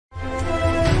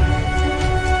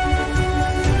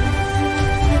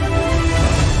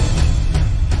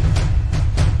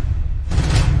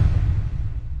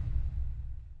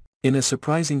In a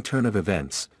surprising turn of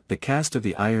events, the cast of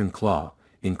The Iron Claw,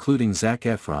 including Zac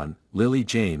Efron, Lily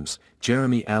James,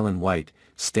 Jeremy Allen White,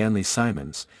 Stanley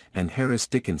Simons, and Harris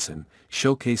Dickinson,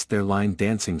 showcased their line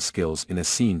dancing skills in a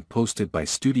scene posted by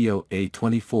Studio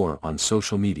A24 on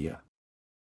social media.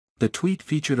 The tweet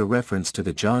featured a reference to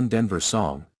the John Denver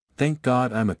song, "Thank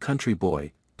God I'm a Country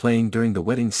Boy," playing during the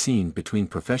wedding scene between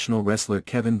professional wrestler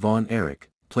Kevin Von Erich,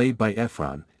 played by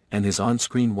Efron, and his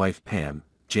on-screen wife Pam,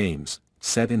 James.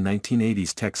 Set in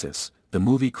 1980s Texas, the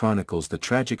movie chronicles the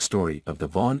tragic story of the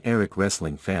Von Erich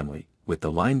wrestling family, with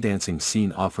the line dancing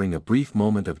scene offering a brief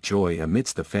moment of joy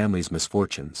amidst the family's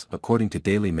misfortunes. According to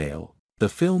Daily Mail, the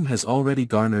film has already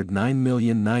garnered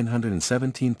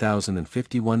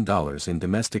 $9,917,051 in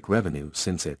domestic revenue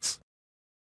since its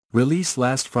release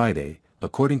last Friday,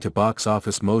 according to Box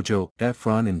Office Mojo.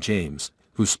 Efron and James,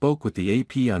 who spoke with the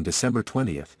AP on December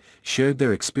 20, shared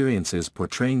their experiences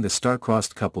portraying the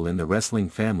star-crossed couple in the wrestling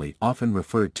family often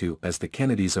referred to as the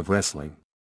Kennedys of wrestling.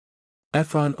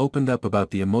 Efron opened up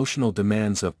about the emotional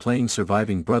demands of playing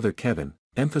surviving brother Kevin,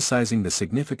 emphasizing the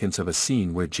significance of a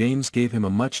scene where James gave him a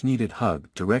much-needed hug.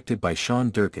 Directed by Sean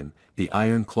Durkin, The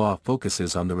Iron Claw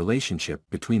focuses on the relationship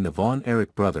between the Von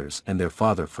Erich brothers and their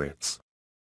father Fritz.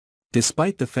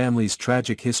 Despite the family's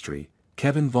tragic history,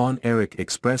 Kevin Von Erich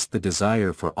expressed the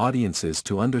desire for audiences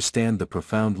to understand the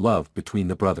profound love between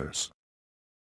the brothers.